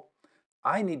level.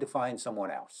 I need to find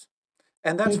someone else.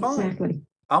 And that's fine.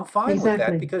 I'm fine with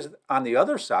that, because on the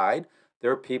other side,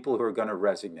 there are people who are going to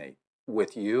resonate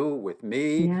with you, with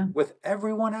me, with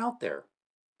everyone out there.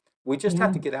 We just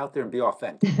have to get out there and be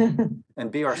authentic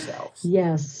and be ourselves.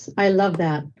 Yes, I love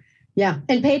that. Yeah.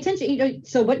 And pay attention. You know,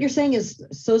 so what you're saying is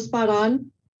so spot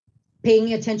on.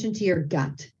 Paying attention to your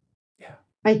gut. Yeah.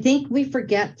 I think we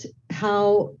forget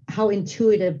how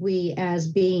intuitive we as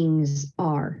beings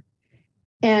are.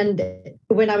 And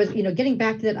when I was, you know, getting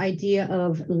back to that idea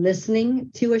of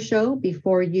listening to a show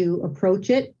before you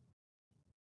approach it,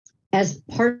 as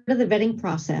part of the vetting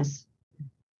process,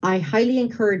 I highly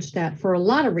encourage that for a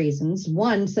lot of reasons.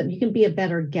 One, so that you can be a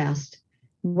better guest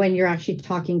when you're actually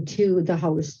talking to the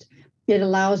host. It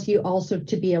allows you also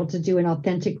to be able to do an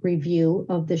authentic review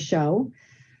of the show.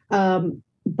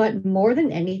 But more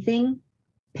than anything,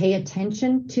 pay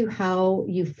attention to how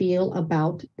you feel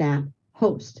about that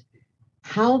host,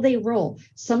 how they roll.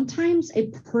 Sometimes a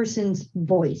person's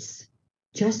voice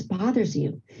just bothers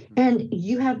you and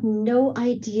you have no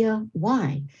idea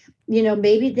why.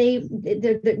 Maybe in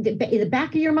the back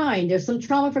of your mind, there's some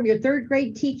trauma from your third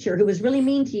grade teacher who was really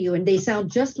mean to you and they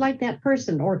sound just like that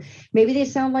person, or maybe they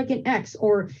sound like an ex,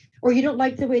 or you don't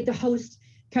like the way the host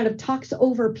kind of talks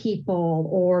over people,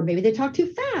 or maybe they talk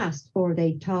too fast or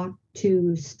they talk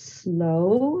too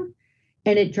slow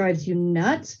and it drives you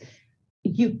nuts.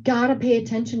 You got to pay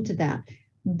attention to that.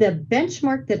 The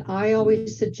benchmark that I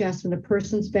always suggest when a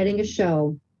person's vetting a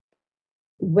show,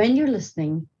 when you're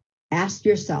listening, ask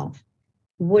yourself,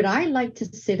 would I like to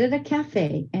sit at a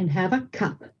cafe and have a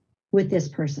cup with this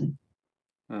person?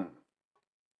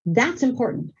 That's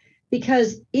important,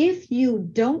 because if you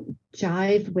don't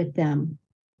jive with them,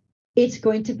 it's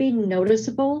going to be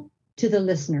noticeable to the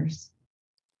listeners.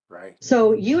 Right.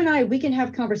 So you and I, we can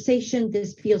have conversation.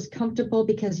 This feels comfortable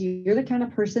because you're the kind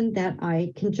of person that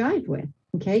I can jive with.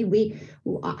 Okay.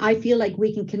 I feel like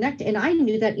we can connect. And I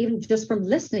knew that even just from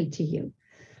listening to you.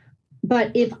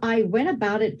 But if I went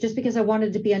about it just because I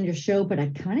wanted to be on your show, but I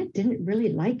kind of didn't really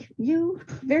like you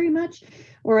very much,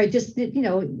 or I just,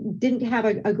 didn't have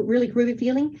a really groovy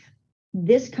feeling,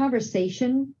 this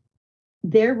conversation,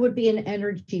 there would be an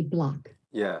energy block.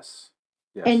 Yes.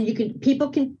 Yes. And people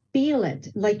can feel it.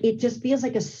 Like it just feels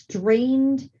like a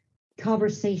strained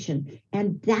conversation.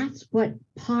 And that's what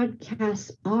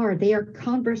podcasts are. They are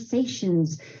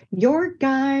conversations. Your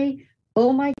guy,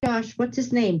 oh my gosh, what's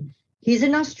his name? He's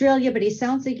in Australia, but he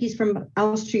sounds like he's from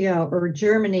Austria or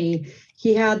Germany.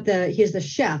 He's the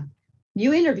chef.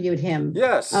 You interviewed him.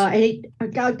 Yes. And he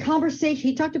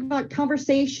talked about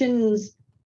conversations.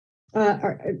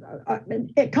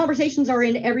 Conversations are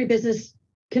in every business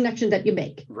connection that you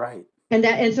make. Right.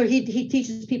 And so he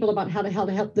teaches people about how to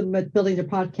help them with building their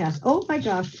podcast. Oh my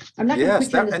gosh. I'm not Yes, going to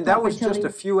put you on the spot. And that was just a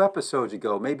few episodes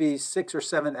ago, maybe 6 or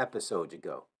 7 episodes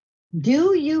ago.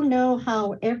 Do you know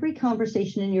how every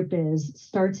conversation in your biz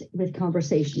starts with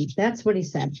conversations? That's what he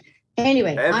said.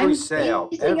 Anyway, every sale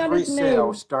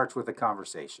starts with a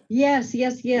conversation. Yes.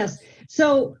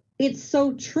 So it's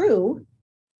so true.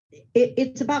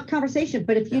 It's about conversation.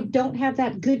 But if you don't have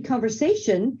that good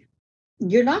conversation,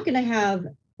 you're not going to have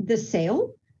the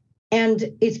sale, and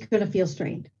it's going to feel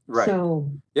strained. Right. So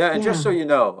and just so you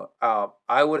know,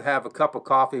 I would have a cup of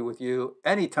coffee with you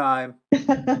anytime.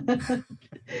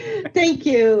 Thank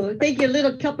you. A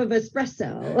little cup of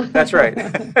espresso. That's right.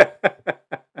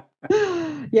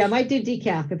 Yeah, I might do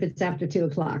decaf if it's after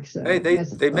 2:00. So hey, they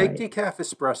make decaf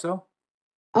espresso.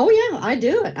 Oh yeah, I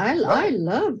do it.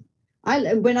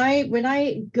 When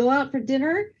I go out for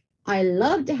dinner, I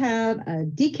love to have a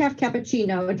decaf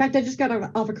cappuccino. In fact, I just got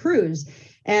off a cruise,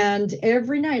 and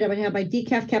every night I would have my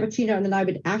decaf cappuccino, and then I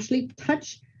would actually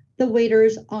touch the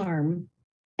waiter's arm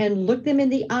and look them in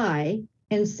the eye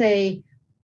and say,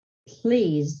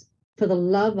 please, for the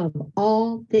love of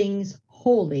all things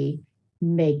holy,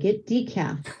 make it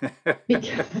decaf.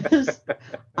 Because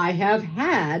I have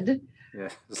had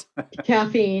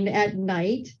caffeine at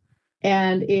night,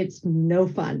 and it's no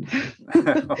fun.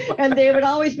 And they would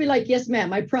always be like, yes,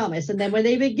 ma'am, I promise. And then when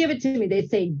they would give it to me, they'd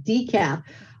say decaf.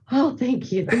 Oh,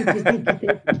 thank you.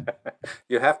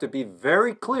 You have to be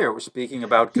very clear. We're speaking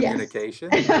about communication.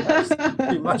 Yes.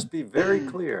 You must be very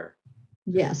clear.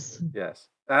 Yes.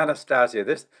 Anastasia,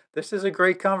 this is a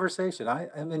great conversation. I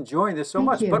am enjoying this so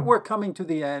much, but we're coming to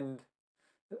the end.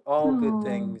 All good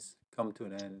things come to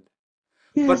an end.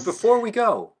 Yes. But before we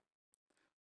go,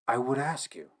 I would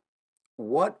ask you,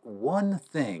 what one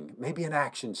thing, maybe an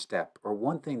action step, or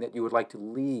one thing that you would like to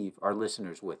leave our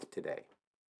listeners with today?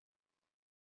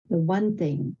 The one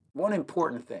thing. One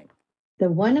important thing. The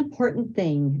one important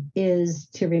thing is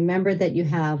to remember that you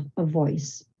have a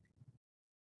voice.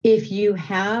 If you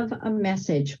have a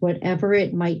message, whatever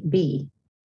it might be,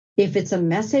 if it's a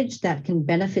message that can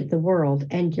benefit the world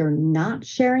and you're not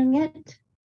sharing it,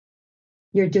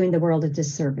 you're doing the world a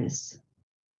disservice.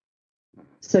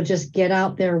 So just get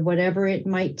out there, whatever it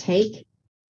might take,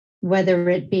 whether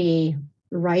it be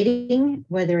writing,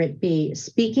 whether it be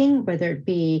speaking, whether it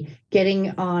be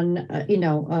getting on,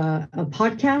 a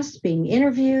podcast, being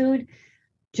interviewed,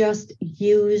 just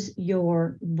use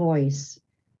your voice,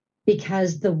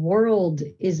 because the world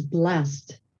is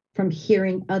blessed from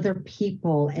hearing other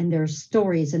people and their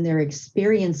stories and their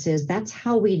experiences. That's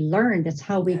how we learn. That's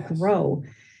how we grow.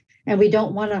 And we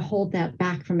don't want to hold that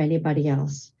back from anybody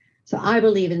else. So I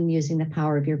believe in using the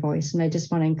power of your voice. And I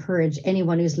just want to encourage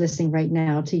anyone who's listening right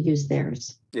now to use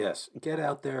theirs. Yes. Get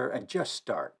out there and just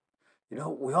start.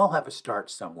 We all have a start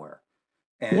somewhere.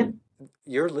 And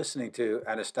you're listening to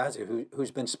Anastasia,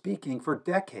 who's been speaking for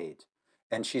decades,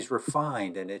 and she's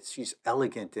refined and she's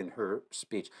elegant in her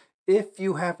speech. If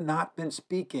you have not been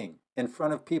speaking in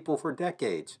front of people for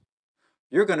decades,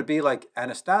 you're going to be like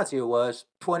Anastasia was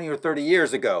 20 or 30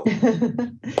 years ago.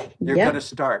 You're going to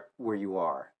start where you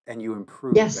are, and you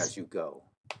improve as you go.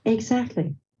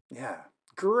 Exactly. Yeah,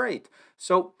 great.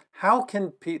 So how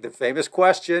can the famous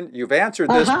question, you've answered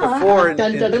this before in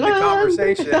the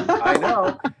conversation, I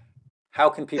know. How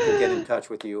can people get in touch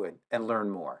with you and learn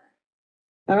more?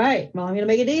 All right. Well, I'm going to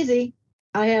make it easy.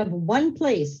 I have one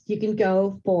place you can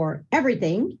go for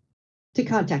everything to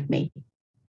contact me.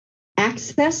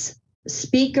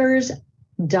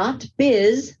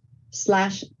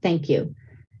 accessspeakers.biz/thank-you.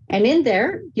 And in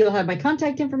there, you'll have my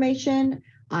contact information.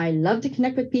 I love to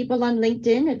connect with people on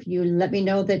LinkedIn. If you let me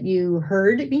know that you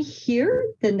heard me here,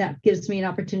 then that gives me an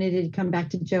opportunity to come back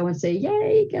to Joe and say,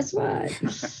 yay, guess what?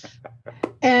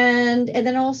 And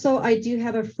then also, I do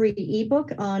have a free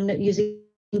ebook on using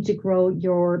to grow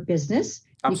your business.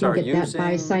 You can get that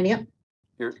by signing up.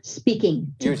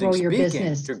 Speaking to grow your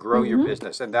business. To grow your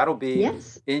business. And that'll be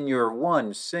in your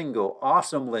one single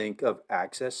awesome link of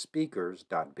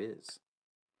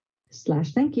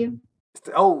accessspeakers.biz/thank-you.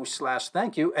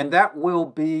 /thank-you. And that will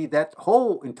be that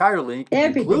whole entire link,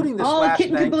 including the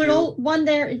 /thank-you. One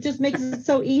there. It just makes it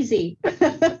so easy.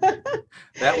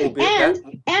 That will be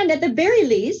and at the very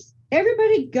least,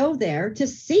 everybody go there to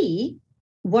see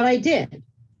what I did,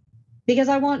 because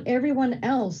I want everyone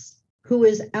else who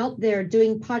is out there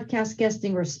doing podcast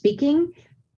guesting or speaking,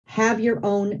 have your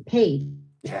own page.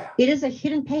 Yeah. It is a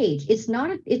hidden page. It's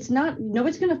not,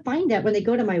 nobody's going to find that when they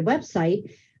go to my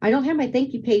website. I don't have my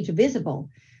thank you page visible.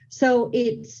 So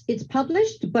it's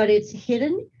published, but it's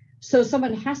hidden. So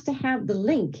someone has to have the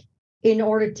link in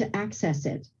order to access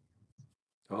it.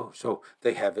 Oh, so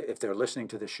they have, if they're listening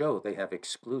to the show, they have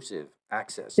exclusive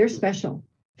access. They're special.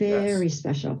 Very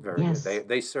special. Very good.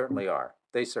 They certainly are.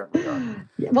 They certainly are.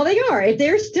 Well, they are. If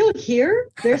they're still here,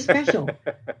 they're special.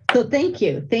 So thank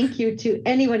you. Thank you to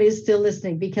anyone who's still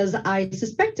listening, because I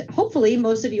suspect, hopefully,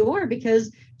 most of you are,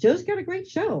 because Joe's got a great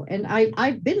show. And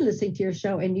I've been listening to your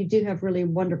show, and you do have really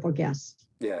wonderful guests.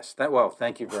 Yes. Well,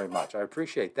 thank you very much. I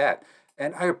appreciate that.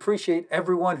 And I appreciate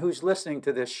everyone who's listening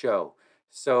to this show.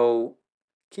 So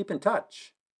keep in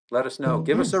touch. Let us know.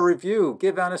 Give us a review.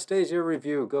 Give Anastasia a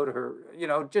review. Go to her,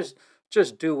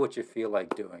 just do what you feel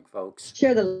like doing, folks.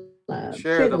 Share the love.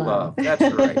 Share the love. That's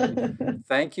right.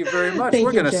 Thank you very much.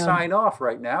 We're going to sign off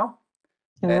right now.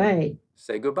 All right.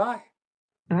 Say goodbye.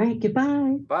 All right.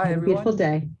 Goodbye. Bye, Have everyone. a beautiful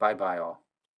day. Bye-bye, all.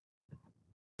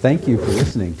 Thank you for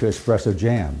listening to Espresso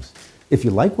Jams. If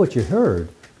you like what you heard,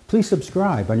 please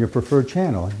subscribe on your preferred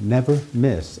channel and never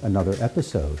miss another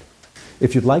episode.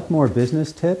 If you'd like more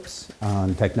business tips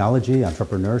on technology,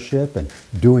 entrepreneurship, and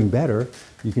doing better,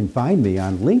 you can find me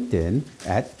on LinkedIn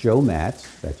at Joe Matz,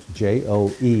 that's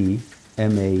JoeMatz,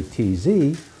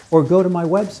 or go to my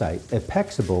website at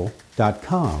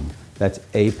apexable.com, that's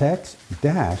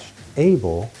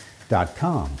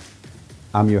apex-able.com.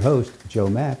 I'm your host, Joe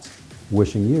Matz,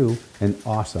 wishing you an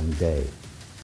awesome day.